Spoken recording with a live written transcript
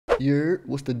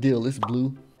What's the deal? It's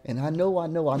Blue. And I know, I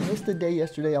missed the day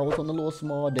yesterday. I was on a little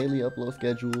small daily upload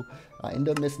schedule. I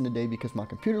ended up missing the day because my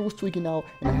computer was tweaking out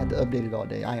and I had to update it all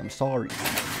day. I am sorry.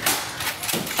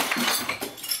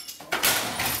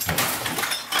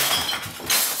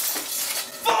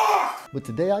 But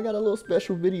today I got a little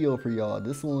special video for y'all.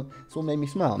 This one made me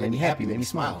smile, made me happy, made me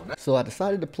smile. So I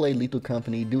decided to play Lethal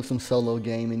Company, do some solo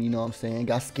gaming, you know what I'm saying?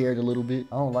 Got scared a little bit.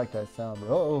 I don't like that sound,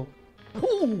 bro.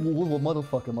 Uh-oh. Ooh,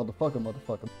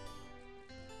 motherfucker.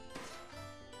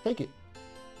 Take it.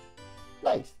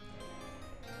 Nice.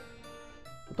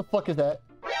 What the fuck is that?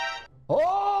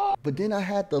 Oh! But then I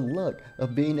had the luck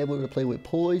of being able to play with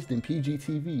Poised and PG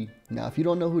TV. Now, if you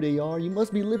don't know who they are, you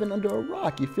must be living under a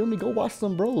rock. You feel me? Go watch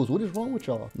some bros. What is wrong with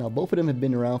y'all? Now, both of them have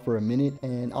been around for a minute,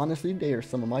 and honestly, they are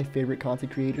some of my favorite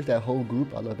content creators, that whole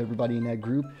group. I love everybody in that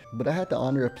group. But I had the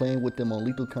honor of playing with them on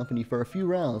Lethal Company for a few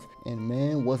rounds, and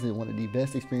man, was it one of the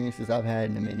best experiences I've had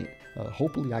in a minute.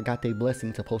 Hopefully, I got their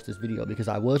blessing to post this video because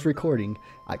I was recording.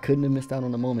 I couldn't have missed out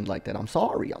on a moment like that. I'm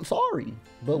sorry.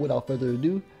 But without further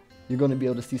ado, you're going to be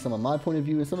able to see some of my point of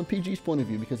view and some of PG's point of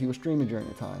view because he was streaming during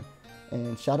the time.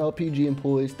 And shout out PG and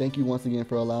Poised. Thank you once again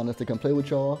for allowing us to come play with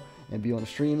y'all and be on the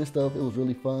stream and stuff. It was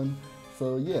really fun.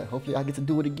 So yeah, hopefully I get to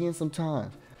do it again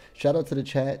sometime. Shout out to the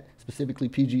chat, specifically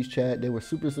PG's chat. They were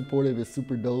super supportive. It's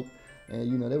super dope. And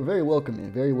you know, they were very welcoming.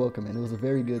 It was a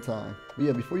very good time. But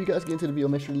yeah, before you guys get into the video,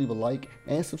 make sure to leave a like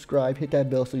and subscribe. Hit that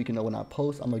bell so you can know when I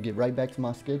post. I'm going to get right back to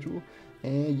my schedule.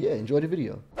 And yeah, enjoy the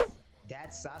video.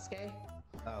 That's Sasuke?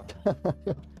 Oh.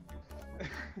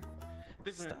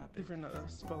 different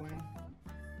spelling.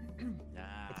 Nah,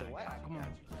 it's a what? Come on.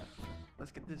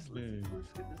 Let's get this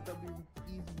W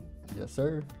easy. Yes,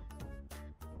 sir.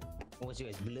 What's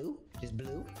yours? Blue? Just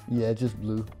Blue? Yeah, just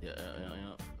Blue. Yeah.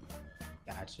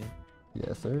 Gotcha.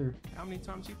 Yes, sir. How many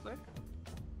times you play?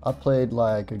 I played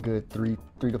like a good three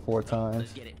to four times.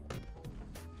 Let's get it.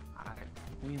 Alright,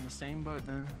 we in the same boat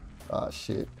then. Ah,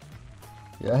 shit.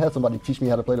 Yeah, I had somebody teach me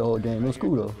how to play the whole game. It was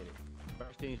cool though.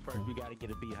 First things first, we gotta get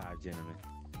a beehive, gentlemen.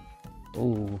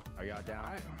 Oh. Are y'all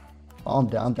down?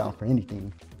 I'm down for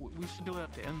anything. We should do it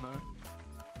at the end though.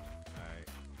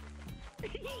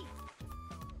 Alright.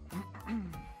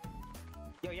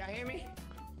 Yo, y'all hear me?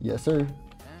 Yes, sir.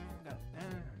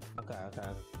 Okay.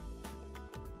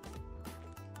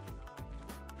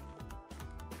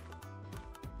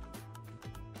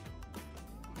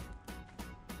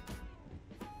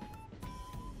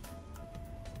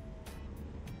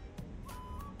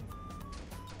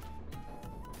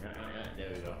 There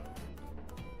we go.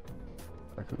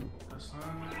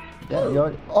 Yeah, you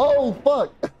already... Oh,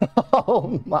 fuck!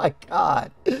 Oh, my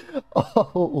God.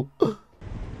 Oh.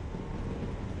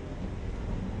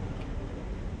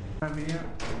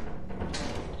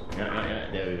 Yeah,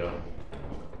 there we go.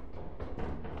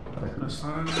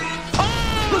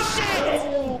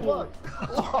 Oh, fuck!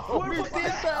 Who did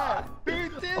that? Who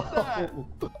did that?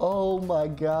 Oh, my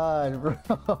God, bro.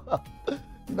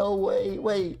 No way.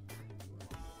 Wait.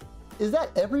 Is that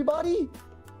everybody?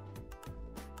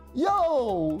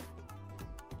 Yo!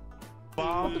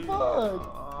 What the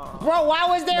fuck? Bro, why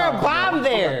was there a bomb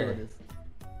there?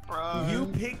 You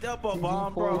picked up a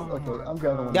bomb, bro. Okay, I'm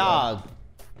grabbing one. Dog.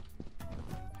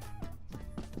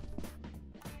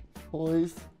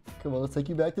 Poised. Come on, let's take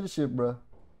you back to the ship, bro.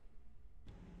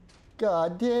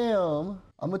 God damn.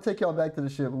 I'm gonna take y'all back to the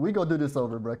ship. We gonna do this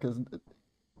over, bro, cause...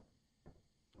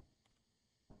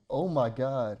 Oh my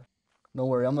God. Don't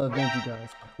worry, I'm gonna avenge you guys.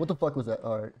 What the fuck was that?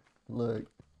 Alright, look.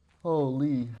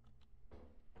 Holy.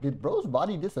 Did bro's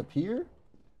body disappear?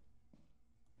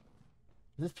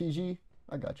 Is this PG?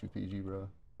 I got you, PG, bro.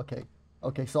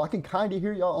 Okay, so I can kind of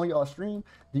hear y'all on y'all stream.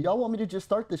 Do y'all want me to just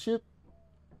start the ship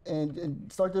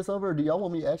and start this over? Or do y'all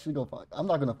want me to actually go find? I'm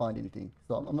not gonna find anything,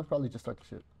 so I'm gonna probably just start the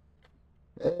ship.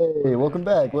 Hey, welcome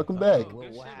back. What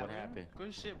happened?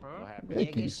 Good shit, bro. What happened?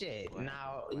 Yeah, good shit.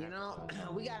 Now, you know,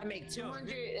 we gotta make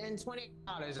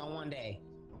 $220 on one day.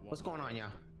 What's going on, y'all?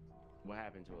 What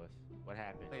happened to us? What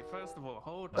happened? Hey, first of all,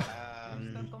 hold on.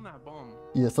 You stepped on that bomb.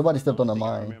 Yeah, somebody stepped on the I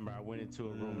mine. remember I went into a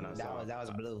room and I saw that was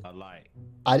Blue. a light.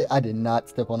 I did not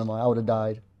step on the mine. I would have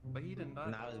died. But he didn't die.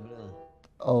 Nah, it was Blue.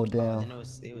 Oh, And damn. it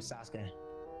was Sasuke.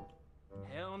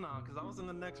 Hell no, because I was in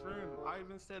the next room. I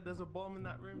even said there's a bomb in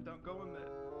that room, don't go in there.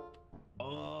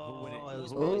 Oh, it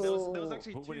was Oh. Poised. There was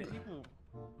actually Who two would it- people.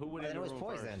 Who went Then in it the was room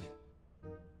Poised first? then.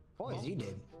 Poised, you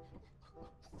did.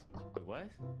 Wait, what?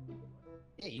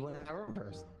 Yeah, you went in that room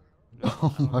first. No,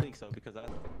 Oh I my- don't think so because I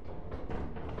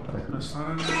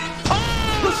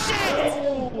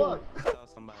saw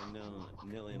somebody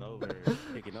kneeling over,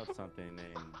 picking up something,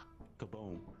 and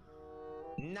kaboom.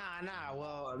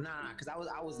 Cause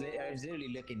I was literally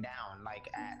looking down,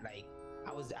 like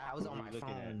I was on my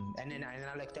phone, and then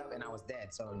I looked up and I was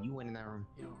dead. So you went in that room.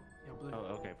 Yo, Blue.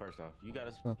 Oh, okay. First off, you got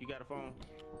a phone?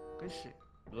 Good shit.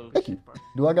 Blue. Thank you.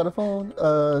 Do I got a phone?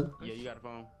 Yeah, you got a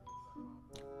phone.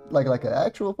 Like an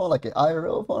actual phone, like an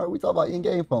IRL phone, or we talk about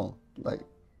in-game phone? Like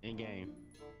In game.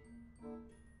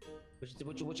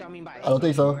 What y'all mean by? I don't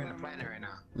think so. We're in the planet right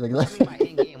now. Like, What y'all mean by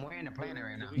in game? We're in the planet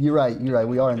right now. You're right.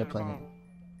 We are in the You got a planet. phone?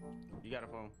 You got a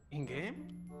phone? In game?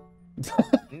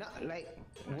 No, like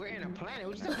we're in a planet.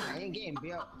 What you talking about? In game,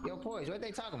 yo, Poise. What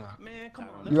they talking about? Man, come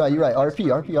on. You're right.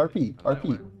 RP.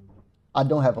 I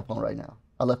don't have a phone right now.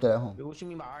 I left it at home. What you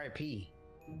mean by RP?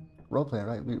 Role playing,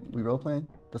 right? We role playing.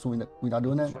 That's what we not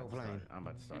doing that Role playing. I'm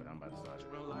about to start.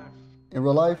 Real life. in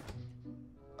real life.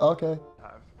 Okay.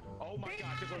 Oh my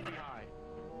God, they're gonna be high.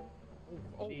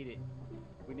 Oh. We need it.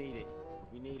 We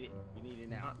need it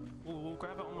now. We'll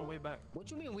grab it on the way back. What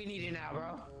you mean we need it now,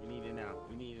 bro? We need it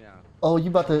now. Oh, you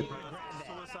about to? Suicide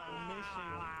mission.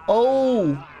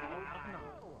 Oh.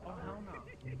 Oh hell no.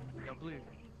 Yo, Blue.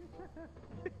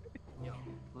 Yo,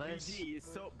 let's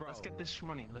get this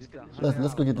money. Let's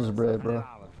go get this bread, bro.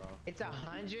 It's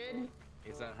 100.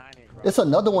 It's 100, bro. It's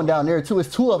another one down there too.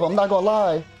 It's two of them. I'm not gonna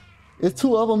lie. It's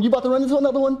two of them. You about to run into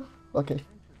another one? Okay.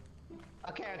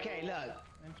 Okay, look.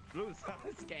 Blue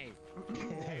Susuke.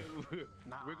 Hey,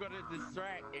 we're gonna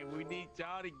distract and we need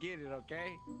y'all to get it,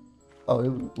 okay?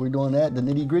 Oh, we're doing that. The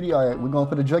nitty gritty. All right, we're going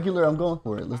for the jugular. I'm going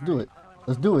for it. Let's do it.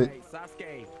 Let's do it. Hey,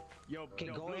 Sasuke. Yo,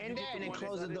 Go Blue, in you there get and then one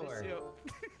close that's the under door.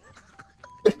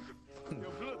 ship. Yo,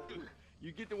 Blue,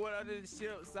 you get the one under the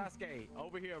ship, Sasuke.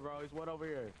 Over here, bro. There's one over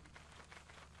here.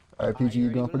 All right, PG, you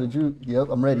going for the juke? Yep,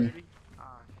 I'm ready.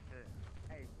 Ah, shit.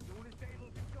 Hey, doing this thing, look,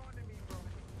 it's going to me, bro.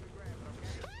 You grab it,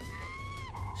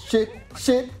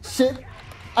 okay? Shit.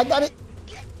 I got it.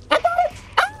 Ah!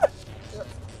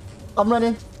 I'm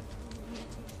running.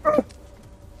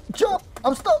 Jump.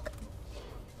 I'm stuck.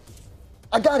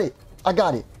 I got it. Alright,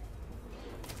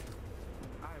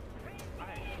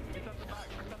 get at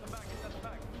the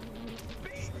back.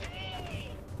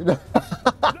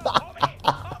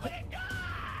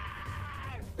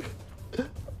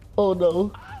 Oh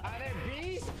no. Are there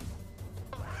bees?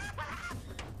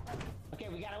 Okay,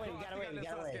 we gotta wait.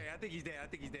 I think he's dead.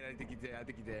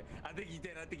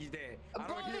 I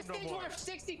Bro, don't hear this him no thing's more. worth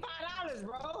 $65,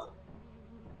 bro.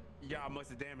 Y'all must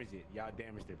have damaged it. Y'all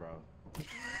damaged it, bro. Y'all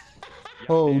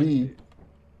Holy. damaged it.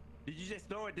 Did you just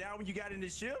throw it down when you got in the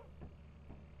ship?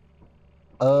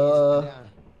 Uh. Yeah.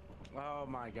 Oh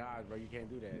my God, bro, you can't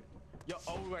do that. Yo,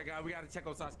 oh my God, we gotta check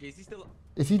on Sasuke. Is he still?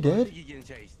 Is he I dead? think he's getting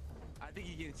chased.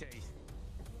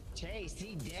 Chase,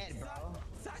 he dead, bro.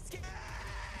 Sasuke!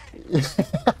 Bro,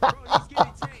 he's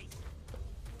getting chased.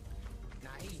 Nah,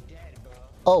 he's dead, bro.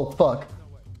 Oh fuck.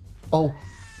 Oh.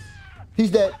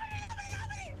 He's dead.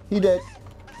 He dead.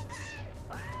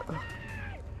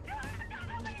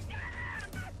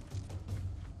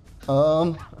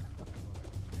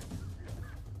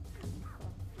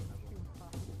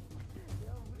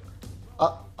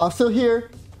 I'm still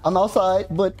here. I'm outside,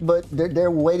 but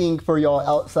they're waiting for y'all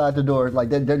outside the door. Like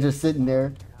they're just sitting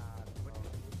there.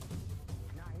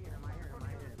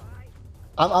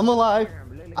 I'm alive.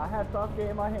 I have Sasuke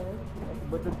in my hand,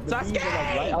 but the bees are like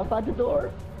right outside the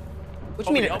door. What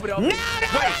you mean? Open it. No!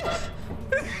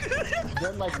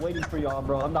 They're like waiting for y'all,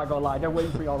 bro. I'm not gonna lie. They're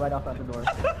waiting for y'all right outside the door.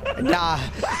 Nah.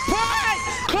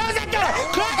 Close that door!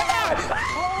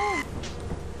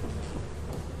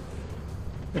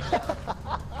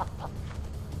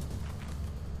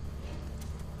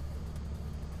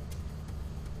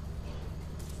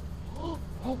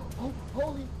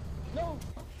 Holy, no.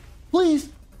 Please.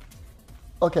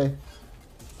 Okay.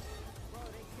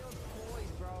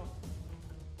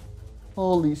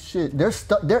 Holy shit. They're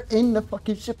stuck. They're in the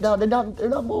fucking ship now. They're not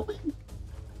moving.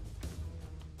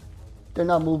 They're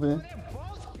not moving. They're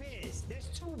both pissed. There's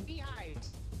two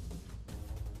beehives.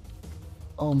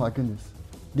 Oh my goodness.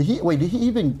 Did he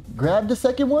even grab the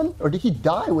second one? Or did he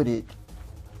die with it?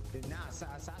 Nah,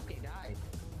 Sasuke died.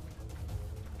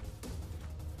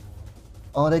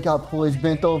 Oh, they got poised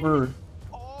bent over.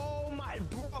 Oh my,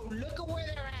 bro, look at where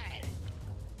they're at.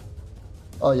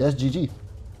 Oh yeah, that's GG.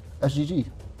 That's GG.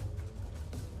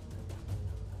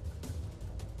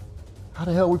 How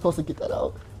the hell are we supposed to get that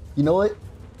out? You know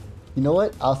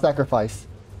what? I'll sacrifice.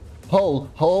 Oh,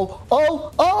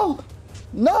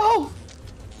 no!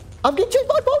 I'm getting chased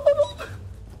by both of them.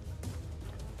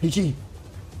 PG,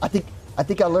 I think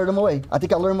I lured them away.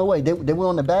 They went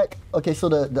on the back. Okay, so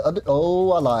the other.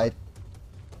 Oh, I lied.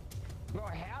 Bro,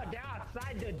 hell, they're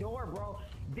outside the door, bro.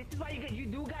 This is why you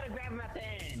do gotta grab them at the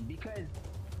end because.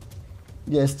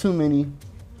 Yeah, it's too many.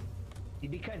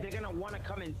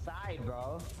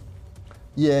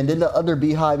 Yeah, and then the other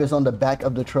beehive is on the back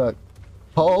of the truck.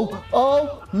 Oh,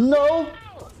 oh, no.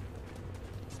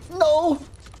 No.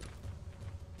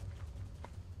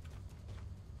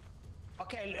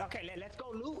 Okay, let's go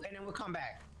loot and then we'll come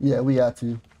back. Yeah, we got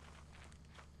to.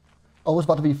 Oh, it's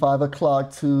about to be 5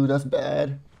 o'clock too. That's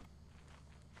bad.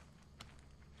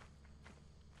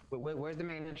 Where's the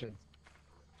main entrance?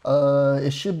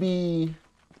 It should be.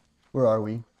 Where are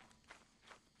we?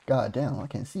 God damn, I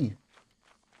can't see.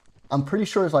 I'm pretty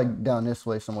sure it's like down this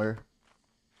way somewhere.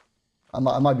 I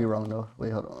might be wrong though.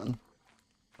 Wait, hold on.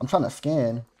 I'm trying to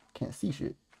scan. Can't see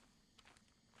shit.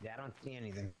 Yeah, I don't see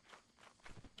anything.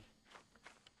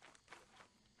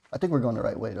 I think we're going the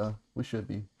right way though. We should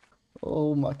be.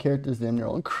 Oh, my character's in there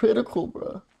on critical,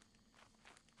 bro.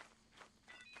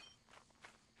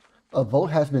 A vote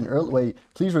has been early. Wait,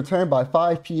 please return by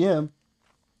 5 p.m.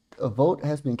 A vote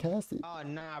has been casted. Oh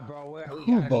nah, bro. We Who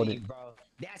gotta voted? leave, bro.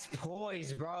 That's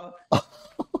Poised, bro. Look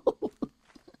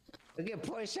at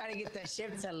Poised trying to get the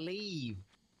ship to leave.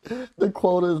 The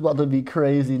quota is about to be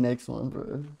crazy next one,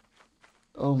 bro.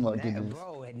 Oh my goodness.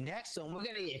 Bro, next one we're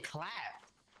gonna get clapped.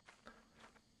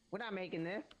 We're not making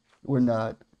this. We're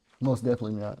not. Most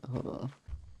definitely not. Hold on.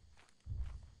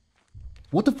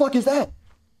 What the fuck is that?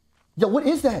 Yo, what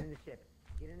is that? Get in the ship.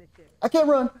 Get in the ship. I can't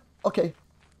run. Okay.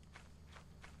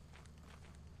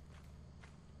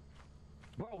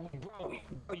 Bro,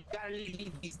 you gotta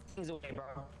leave these things away, bro.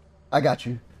 I got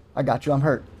you. I got you. I'm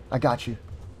hurt. I got you.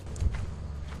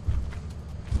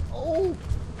 Oh.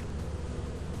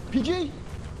 PG.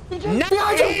 PG. Not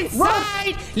behind you. inside.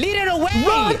 Run. Lead it away.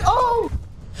 Run. Oh.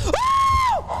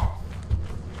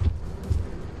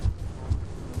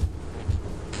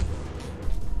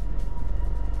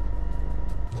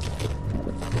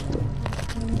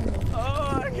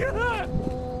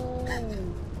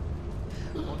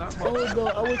 Oh no,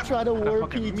 I was trying to warn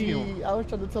PG. I was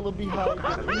trying to tell him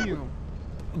behind you.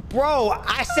 Bro,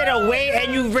 I said away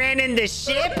and you ran in the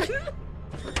ship?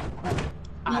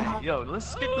 Yo,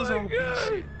 let's skip this whole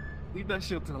shit. Leave that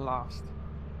shit to the last.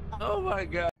 Oh my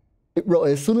god. Bro,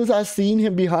 as soon as I seen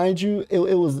him behind you, it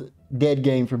was dead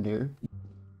game from there.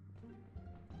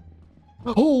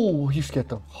 Oh, you scared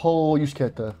the. Oh, you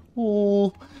scared the.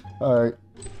 Oh. Alright.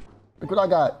 Look what I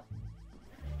got.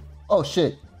 Oh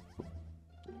shit.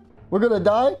 We're gonna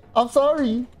die? I'm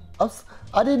sorry. I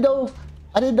didn't know.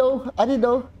 I didn't know.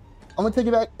 I'm gonna take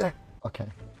it back. Okay.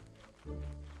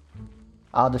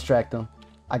 I'll distract them.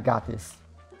 I got this.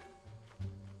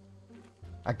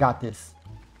 I got this.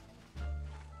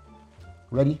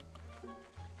 Ready?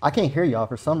 I can't hear y'all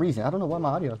for some reason. I don't know why my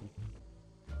audio.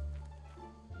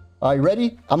 All right,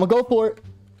 ready? I'm gonna go for it.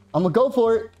 I'm gonna go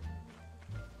for it.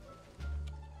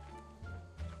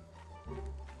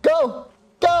 Go!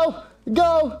 Go!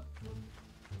 Go!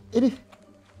 It is.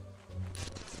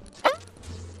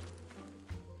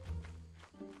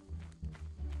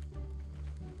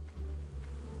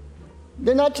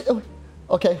 They're not.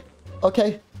 Okay.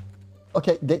 Okay.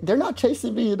 Okay. They're not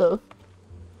chasing me enough.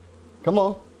 Come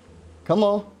on. Come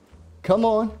on. Come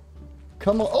on.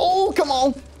 Come on. Oh, come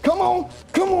on. Come on.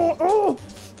 Come on. Oh.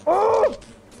 Oh.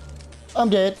 I'm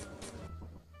dead.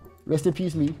 Rest in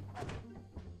peace, me.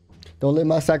 Don't let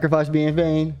my sacrifice be in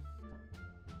vain.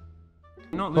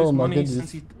 You don't lose money goodness.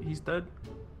 since he's dead?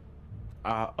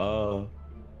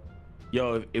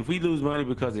 Yo, if we lose money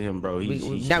because of him, bro,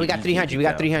 Now we got 300. We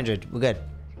got 300. We're good.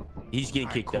 He's getting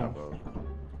kicked out, bro.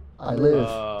 I live.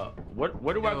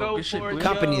 Where do I go good shit, for? Bleu. The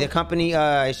company,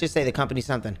 it should say the company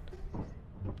something.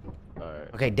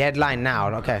 Alright. Okay, deadline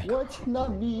now. Okay. What?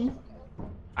 Not me.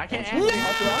 I can't No!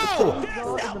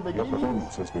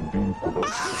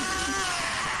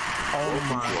 Oh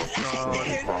my god.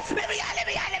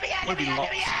 Let me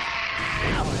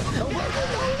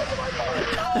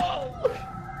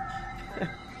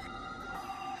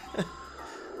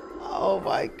Oh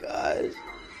my gosh.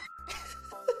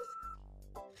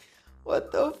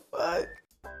 What the fuck?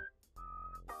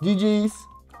 GG's.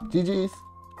 GG's.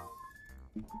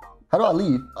 How do I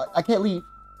leave? I can't leave.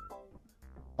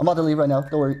 I'm about to leave right now.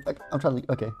 Don't worry. I'm trying to leave.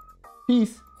 Okay.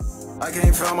 Peace. I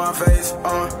can't feel my face,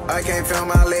 I can't feel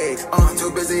my legs, too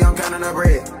busy, I'm counting the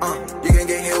bread, you can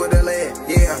get hit with a lead,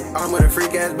 yeah, I'm with a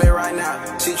freak ass bitch right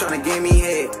now, she tryna give me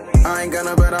head, I ain't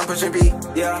gonna, but I'm pushing P,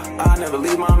 yeah, I never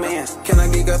leave my mans, can I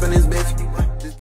geek up in this bitch?